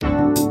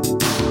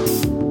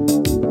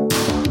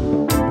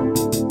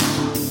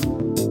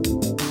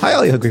Hi,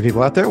 all you hungry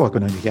people out there.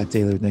 Welcome to Cat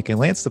Daily with Nick and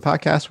Lance, the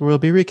podcast where we'll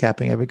be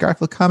recapping every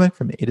Garfield comic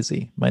from A to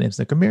Z. My name is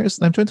Nick Ramirez,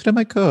 and I'm joined today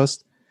by my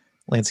co-host,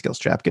 Lance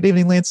Gilstrap. Good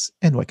evening, Lance,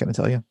 and what can I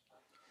tell you?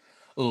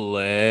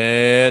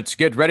 Let's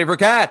get ready for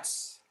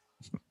cats.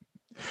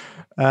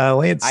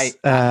 Lance,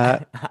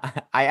 I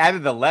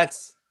added the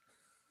let's.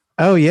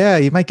 Oh yeah,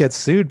 you might get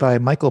sued by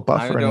Michael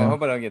Buffer. I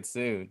hope I don't get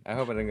sued.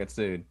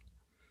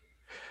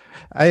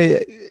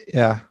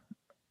 Yeah,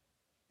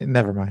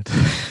 never mind.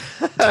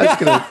 I was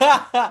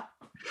gonna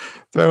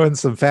throw in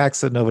some facts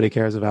that nobody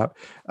cares about.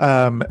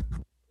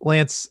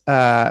 Lance,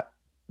 the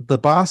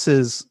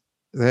bosses,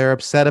 they're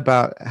upset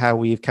about how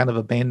we've kind of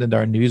abandoned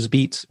our news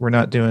beat. We're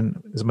not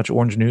doing as much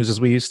orange news as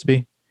we used to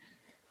be.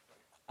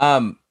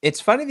 It's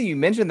funny that you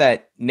mentioned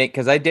that, Nick,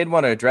 because I did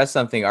want to address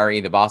something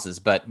re the bosses,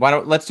 but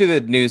let's do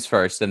the news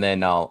first, and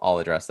then I'll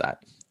address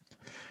that.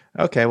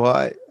 Okay,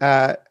 well,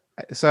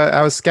 so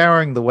I was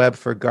scouring the web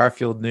for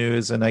Garfield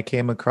news, and I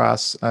came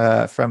across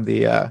from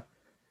the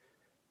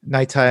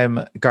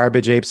Nighttime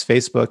Garbage Apes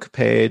Facebook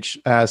page.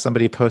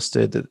 Somebody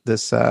posted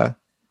this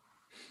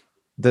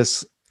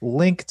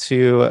link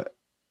to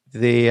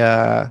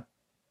the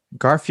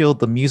Garfield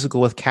the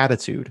Musical with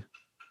Catitude,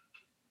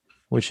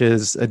 which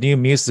is a new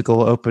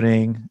musical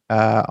opening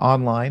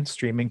online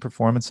streaming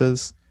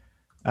performances,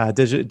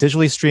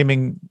 digitally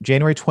streaming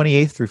January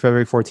 28th through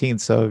February 14th.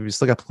 So you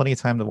still got plenty of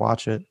time to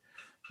watch it.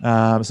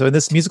 So in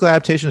this musical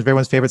adaptation of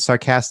everyone's favorite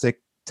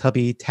sarcastic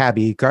Tubby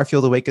Tabby,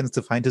 Garfield awakens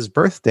to find his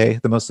birthday,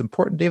 the most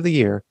important day of the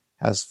year,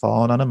 has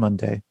fallen on a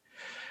Monday.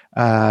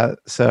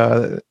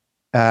 So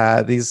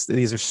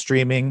these are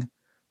streaming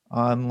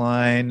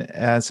online.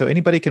 So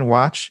anybody can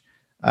watch.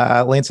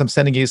 Lance, I'm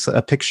sending you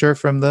a picture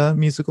from the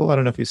musical. I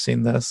don't know if you've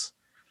seen this,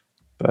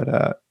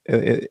 but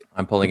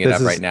I'm pulling it up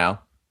right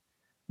now.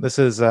 This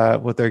is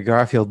what their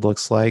Garfield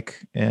looks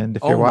like. And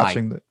if you're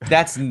watching...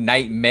 that's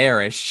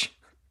nightmarish.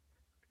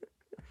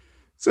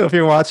 So if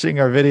you're watching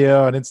our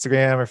video on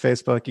Instagram or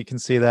Facebook, you can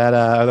see that.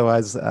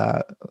 Otherwise,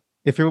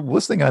 if you're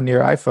listening on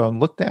your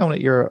iPhone, look down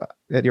at your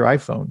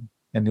iPhone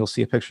and you'll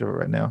see a picture of it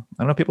right now. I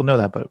don't know if people know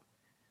that, but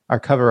our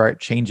cover art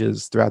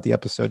changes throughout the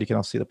episode. You can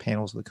all see the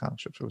panels of the comic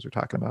strips as we're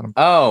talking about them.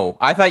 Oh,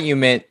 I thought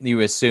you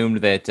assumed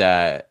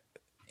that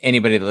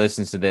anybody that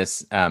listens to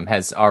this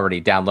has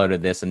already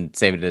downloaded this and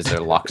saved it as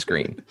their lock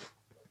screen.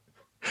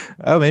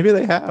 Oh, maybe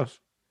they have.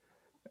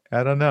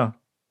 I don't know.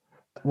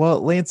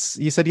 Well, Lance,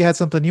 you said you had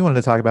something you wanted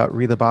to talk about.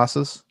 Read the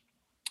bosses.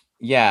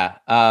 Yeah.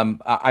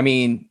 I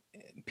mean,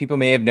 people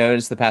may have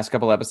noticed the past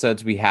couple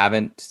episodes we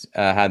haven't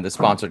had the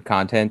sponsored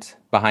content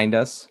behind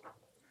us.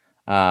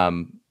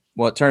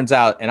 Well, it turns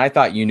out, and I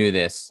thought you knew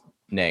this,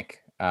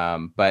 Nick,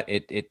 but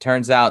it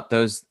turns out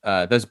those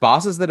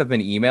bosses that have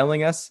been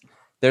emailing us,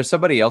 they're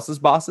somebody else's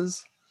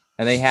bosses,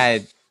 and they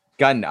had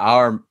gotten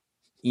our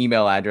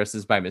email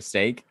addresses by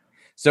mistake.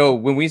 So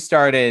when we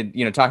started,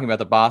 talking about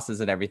the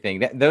bosses and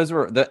everything,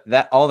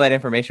 all that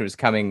information was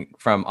coming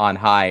from on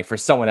high for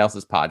someone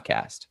else's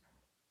podcast.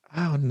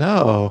 Oh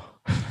no!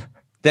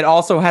 That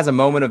also has a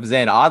moment of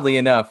zen. Oddly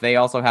enough, they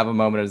also have a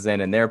moment of zen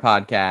in their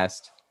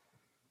podcast.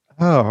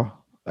 Oh,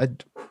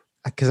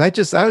 because I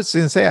was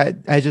going to say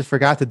I just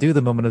forgot to do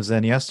the moment of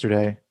zen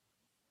yesterday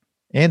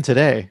and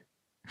today.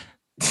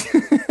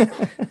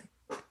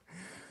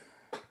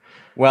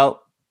 Well,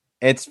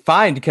 it's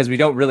fine because we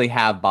don't really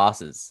have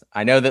bosses.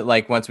 I know that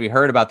once we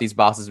heard about these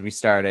bosses, we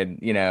started,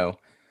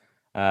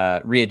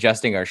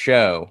 readjusting our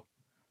show.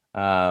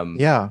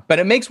 Yeah. But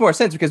it makes more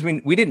sense because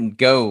we didn't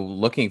go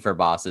looking for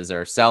bosses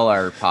or sell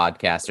our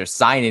podcast or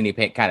sign any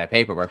kind of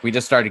paperwork. We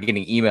just started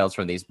getting emails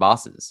from these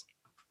bosses.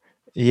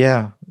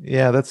 Yeah,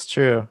 that's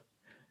true.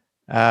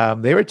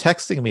 They were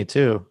texting me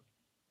too.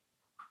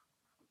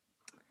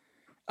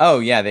 Oh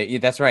yeah,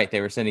 that's right.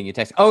 They were sending you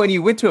text. Oh, and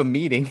you went to a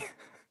meeting.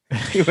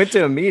 You went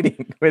to a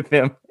meeting with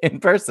them in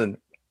person.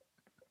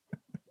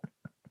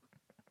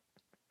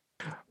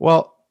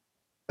 Well,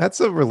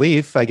 that's a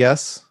relief, I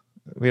guess.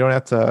 We don't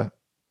have to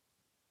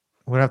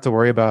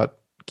worry about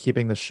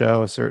keeping the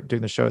show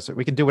doing the show. So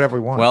we can do whatever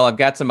we want. Well, I've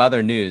got some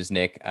other news,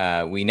 Nick.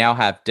 We now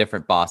have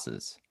different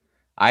bosses.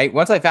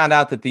 Once I found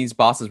out that these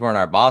bosses weren't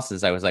our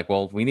bosses, I was like,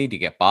 well, we need to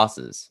get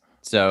bosses.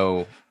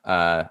 So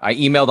I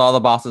emailed all the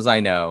bosses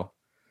I know,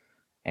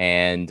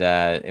 and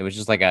it was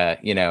just like a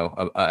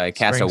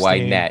cast a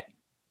wide net.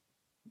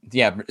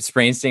 Yeah,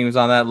 Springsteen was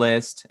on that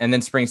list, and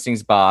then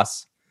Springsteen's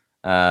boss.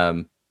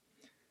 I'm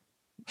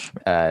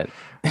trying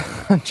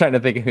to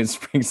think of who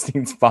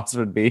Springsteen's boss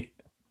would be.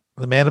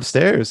 The man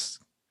upstairs,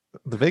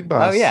 the big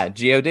boss. Oh yeah,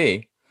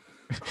 God.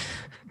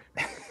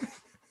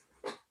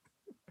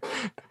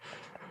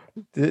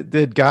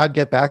 Did God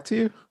get back to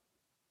you?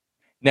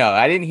 No,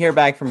 I didn't hear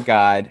back from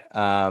God.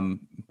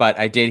 But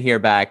I did hear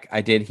back.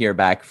 I did hear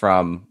back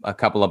from a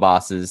couple of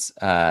bosses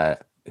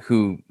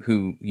who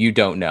you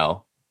don't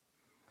know.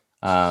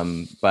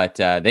 But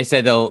they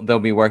said they'll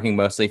be working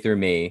mostly through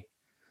me,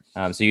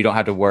 so you don't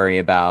have to worry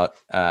about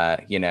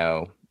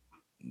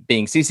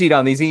being CC'd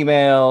on these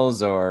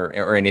emails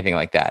or anything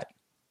like that.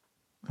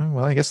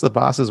 Well, I guess the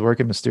bosses work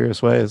in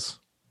mysterious ways.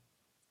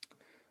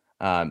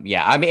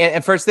 Yeah, I mean,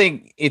 and first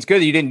thing, it's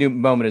good that you didn't do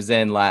Moment of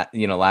Zen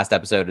last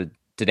episode of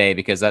today,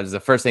 because that was the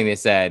first thing they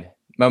said.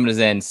 Moment of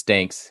Zen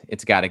stinks.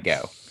 It's got to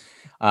go.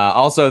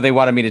 Also, they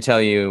wanted me to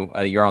tell you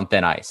you're on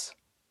thin ice.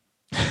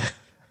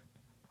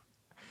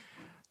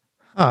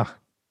 Huh.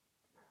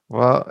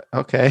 Well,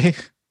 okay.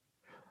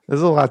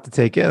 There's a lot to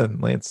take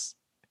in, Lance.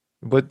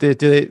 But do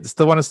they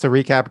still want us to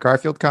recap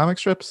Garfield comic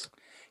strips?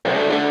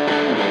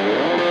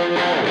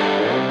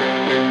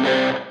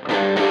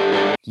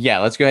 Yeah,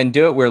 let's go ahead and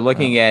do it. We're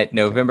looking at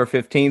November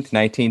 15th,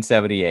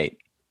 1978.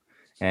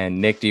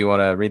 And Nick, do you want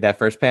to read that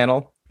first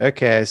panel?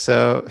 Okay,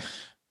 so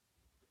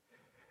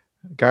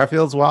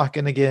Garfield's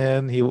walking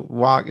again.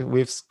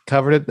 We've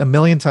covered it a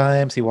million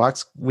times. He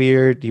walks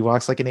weird. He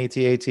walks like an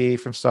AT-AT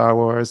from Star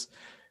Wars.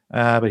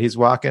 But he's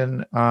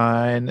walking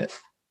on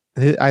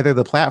either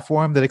the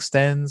platform that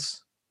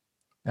extends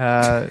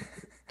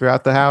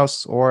throughout the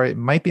house, or it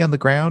might be on the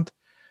ground.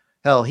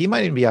 Hell, he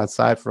might even be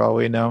outside for all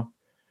we know.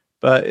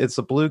 But it's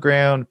a blue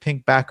ground,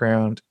 pink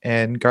background,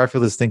 and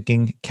Garfield is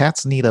thinking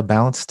cats need a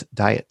balanced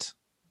diet.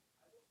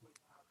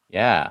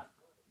 Yeah,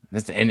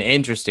 that's an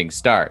interesting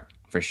start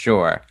for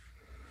sure.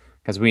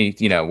 Because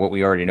what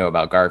we already know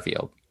about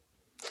Garfield.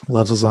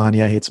 Loves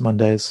lasagna, hates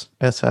Mondays,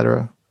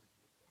 etc.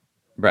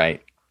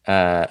 Right.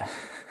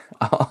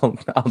 I'll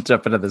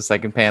jump into the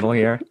second panel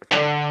here.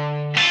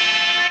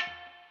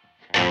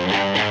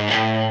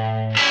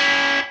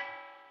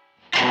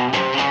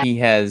 He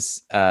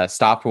has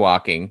stopped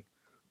walking.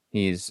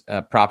 He's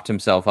propped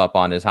himself up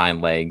on his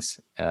hind legs,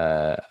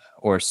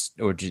 or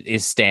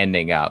is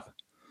standing up,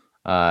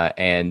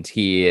 and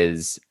he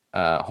is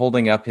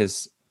holding up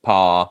his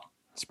paw,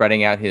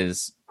 spreading out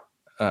his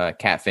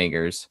cat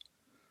fingers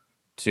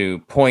to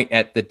point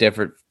at the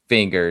different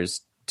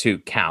fingers to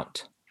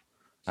count.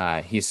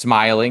 He's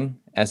smiling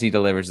as he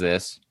delivers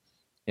this.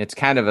 It's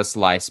kind of a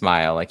sly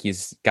smile, like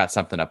he's got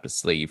something up his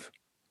sleeve.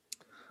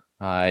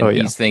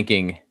 He's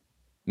thinking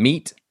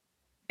meat,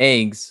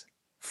 eggs,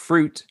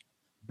 fruit,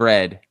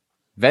 bread,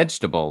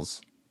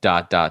 vegetables, ...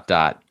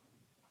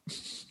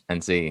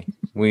 And see,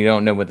 we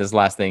don't know what this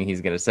last thing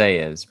he's going to say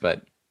is,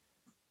 but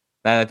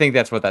I think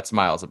that's what that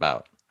smile's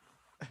about.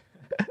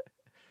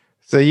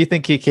 So you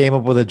think he came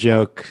up with a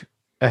joke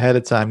ahead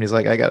of time? He's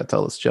like, I got to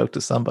tell this joke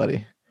to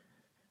somebody.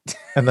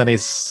 And then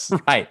he's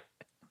right.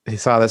 He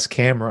saw this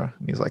camera.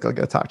 And he's like, I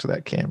got to talk to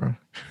that camera.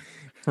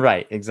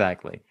 Right.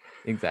 Exactly.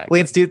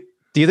 Lance, do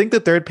you think the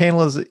third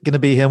panel is going to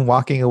be him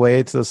walking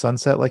away to the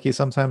sunset like he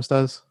sometimes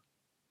does?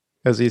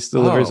 As he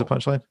delivers a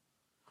punchline?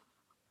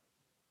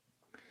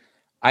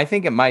 I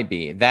think it might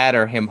be that,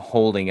 or him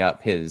holding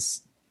up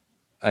his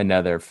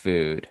another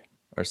food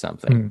or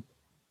something.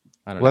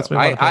 I don't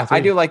know. I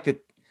do like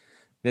that.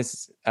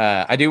 This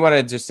I do want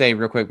to just say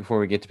real quick before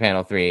we get to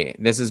panel 3.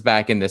 This is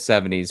back in the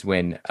 70s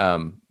when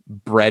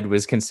bread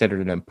was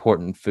considered an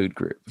important food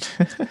group.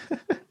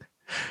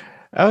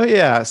 Oh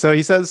yeah. So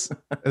he says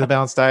the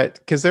balanced diet,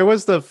 because there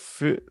was the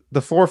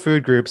 4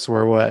 food groups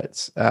were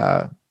what?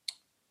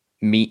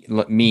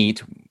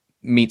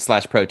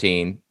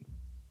 Meat/protein,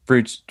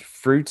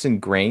 fruits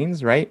and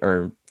grains, right?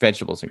 Or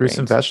vegetables and fruits grains.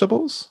 And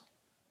vegetables?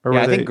 Or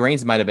I think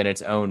grains might have been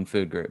its own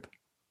food group.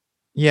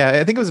 Yeah,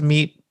 I think it was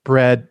meat,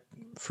 bread,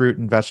 fruit,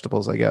 and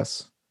vegetables, I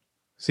guess.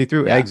 So he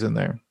threw eggs in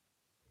there.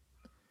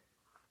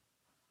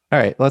 All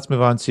right, let's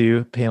move on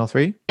to panel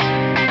 3.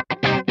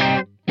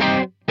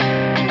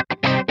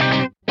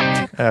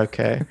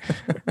 Okay.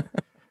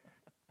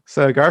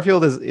 So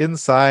Garfield is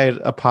inside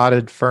a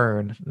potted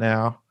fern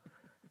now.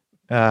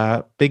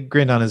 Big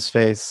grin on his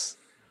face.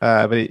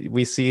 But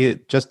we see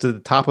it just to the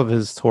top of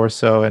his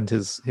torso and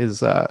his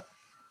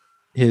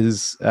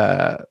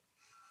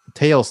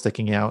tail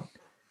sticking out.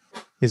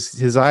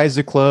 His eyes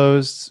are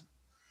closed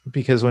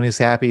because when he's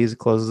happy, he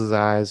closes his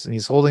eyes, and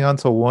he's holding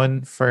onto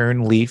one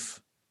fern leaf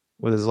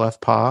with his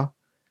left paw.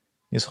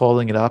 He's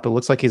holding it up. It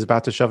looks like he's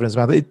about to shove it in his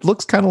mouth. It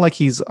looks kind of like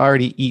he's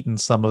already eaten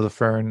some of the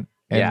fern,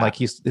 and like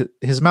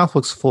his mouth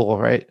looks full,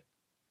 right?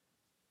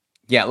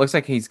 Yeah, it looks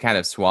like he's kind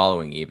of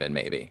swallowing even,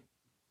 maybe.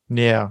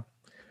 Yeah.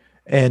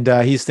 And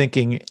he's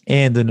thinking,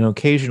 and an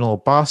occasional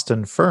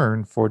Boston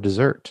fern for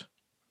dessert.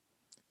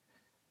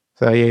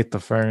 So he ate the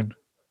fern.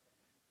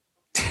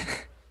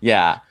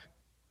 Yeah.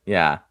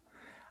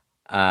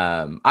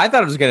 I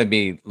thought it was going to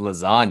be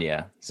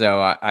lasagna, so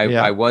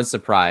I was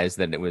surprised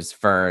that it was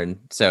fern.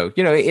 So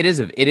it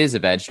is a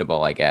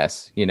vegetable, I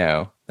guess.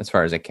 As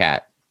far as a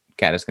cat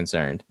is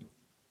concerned.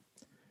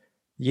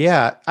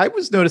 Yeah, I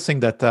was noticing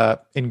that the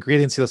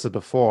ingredients you listed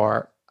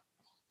before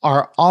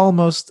are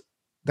almost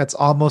the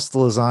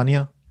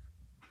lasagna.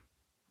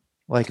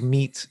 Like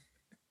meat,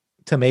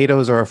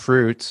 tomatoes are a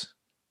fruit.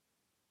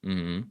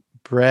 Mm-hmm.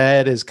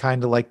 Bread is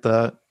kind of like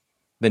the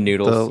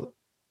noodles.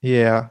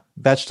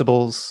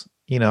 Vegetables.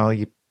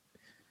 You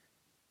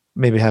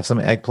maybe have some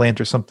eggplant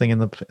or something in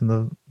the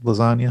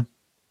lasagna.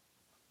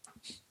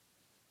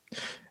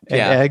 And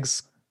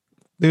eggs.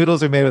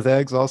 Noodles are made with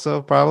eggs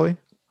also, probably.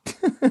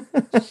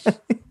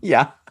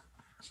 Yeah.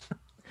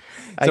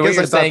 So what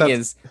you're saying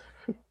is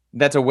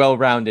that's a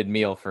well-rounded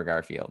meal for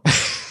Garfield.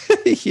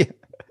 Yeah.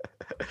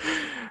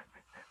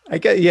 I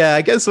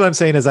guess what I'm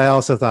saying is I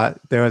also thought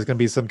there was going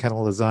to be some kind of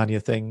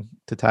lasagna thing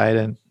to tie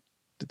it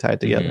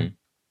together. Mhm.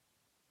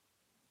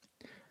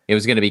 It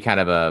was going to be kind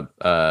of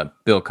a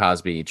Bill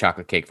Cosby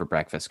chocolate cake for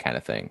breakfast kind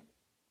of thing.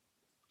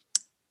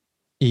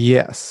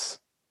 Yes,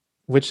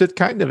 which it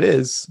kind of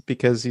is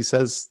because he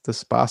says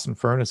this Boston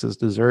Furnace is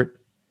dessert.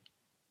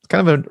 It's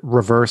kind of a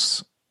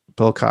reverse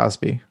Bill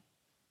Cosby.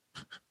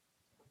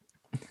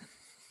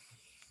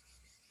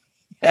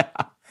 Yeah,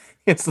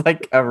 it's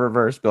like a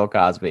reverse Bill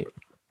Cosby.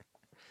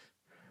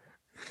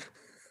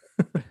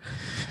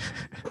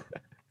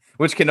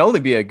 Which can only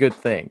be a good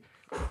thing.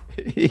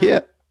 Yeah.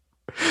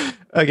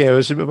 Okay,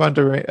 we should move on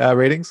to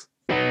ratings.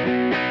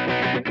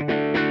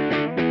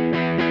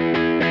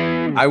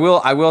 I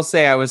will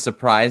say I was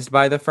surprised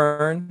by the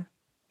Fern.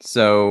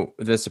 So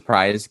the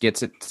surprise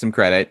gets it some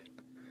credit.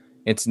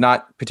 It's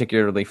not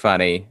particularly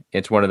funny.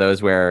 It's one of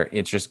those where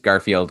it's just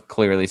Garfield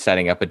clearly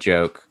setting up a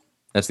joke.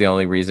 That's the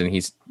only reason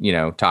he's,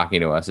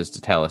 talking to us is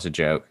to tell us a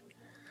joke.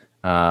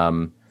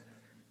 But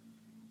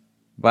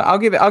I'll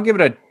give it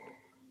a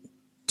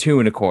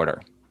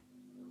 2.25.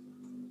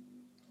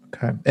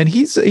 Okay, and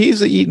he's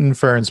eaten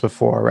ferns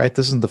before, right?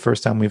 This isn't the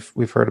first time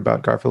we've heard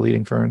about Garfield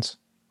eating ferns.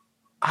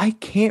 I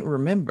can't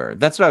remember.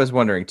 That's what I was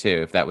wondering too.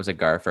 If that was a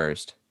Gar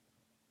first,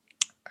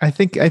 I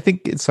think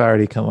it's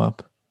already come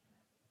up.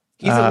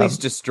 He's at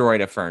least destroyed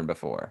a fern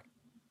before.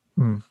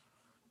 Well,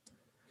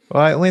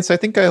 Lance, I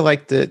think I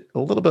liked it a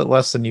little bit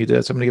less than you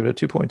did, so I'm going to give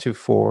it a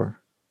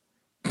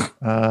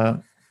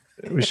 2.24.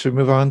 We should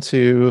move on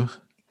to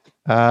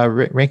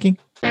ranking.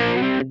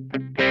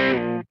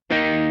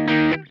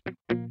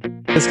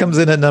 This comes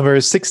in at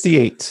number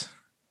 68.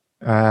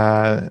 All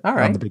right.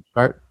 On the big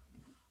chart.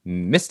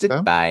 Missed it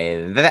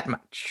by that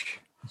much.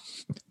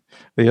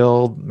 The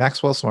old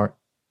Maxwell Smart.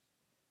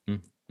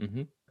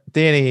 Mm-hmm.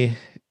 Danny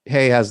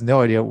Hay has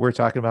no idea what we're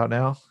talking about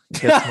now.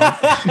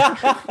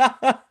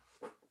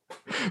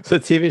 It's a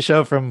TV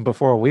show from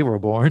before we were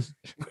born.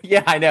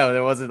 Yeah, I know.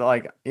 There wasn't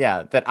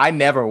that I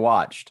never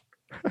watched.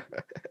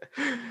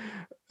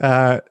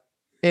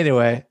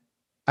 Anyway,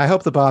 I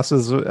hope the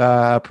bosses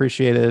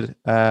appreciated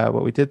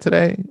what we did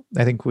today.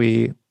 I think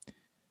we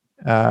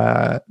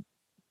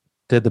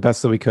did the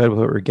best that we could with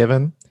what we were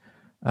given.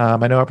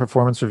 I know our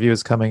performance review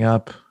is coming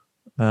up,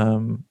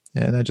 and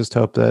I just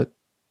hope that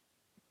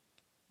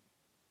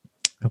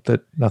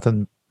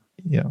nothing,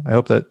 I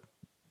hope that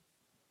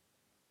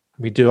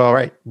we do all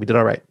right. We did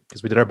all right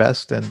because we did our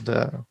best,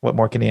 and what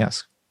more can you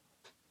ask?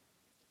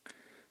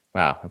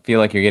 Wow, I feel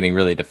like you're getting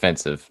really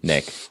defensive,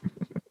 Nick.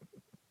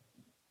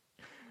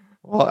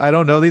 Well, I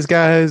don't know these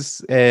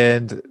guys,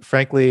 and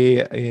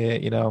frankly,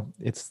 we're in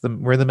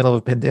the middle of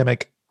a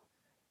pandemic.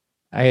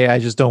 I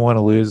just don't want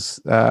to lose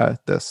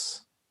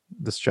this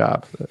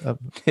job.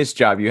 This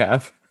job you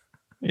have.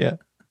 Yeah.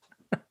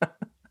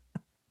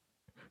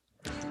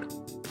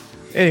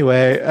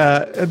 Anyway,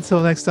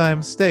 until next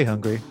time, stay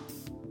hungry.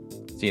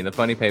 See you in the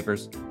funny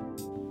papers.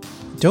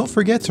 Don't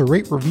forget to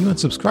rate, review, and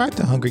subscribe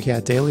to Hungry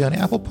Cat Daily on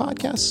Apple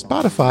Podcasts,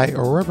 Spotify,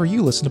 or wherever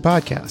you listen to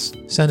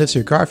podcasts. Send us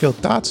your Garfield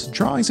thoughts,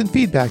 drawings, and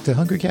feedback to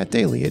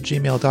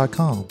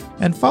hungrycatdaily@gmail.com.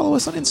 And follow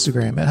us on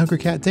Instagram at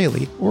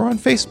hungrycatdaily or on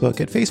Facebook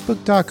at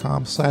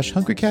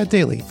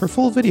facebook.com/hungrycatdaily for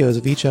full videos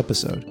of each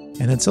episode.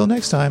 And until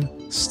next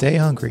time, stay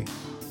hungry.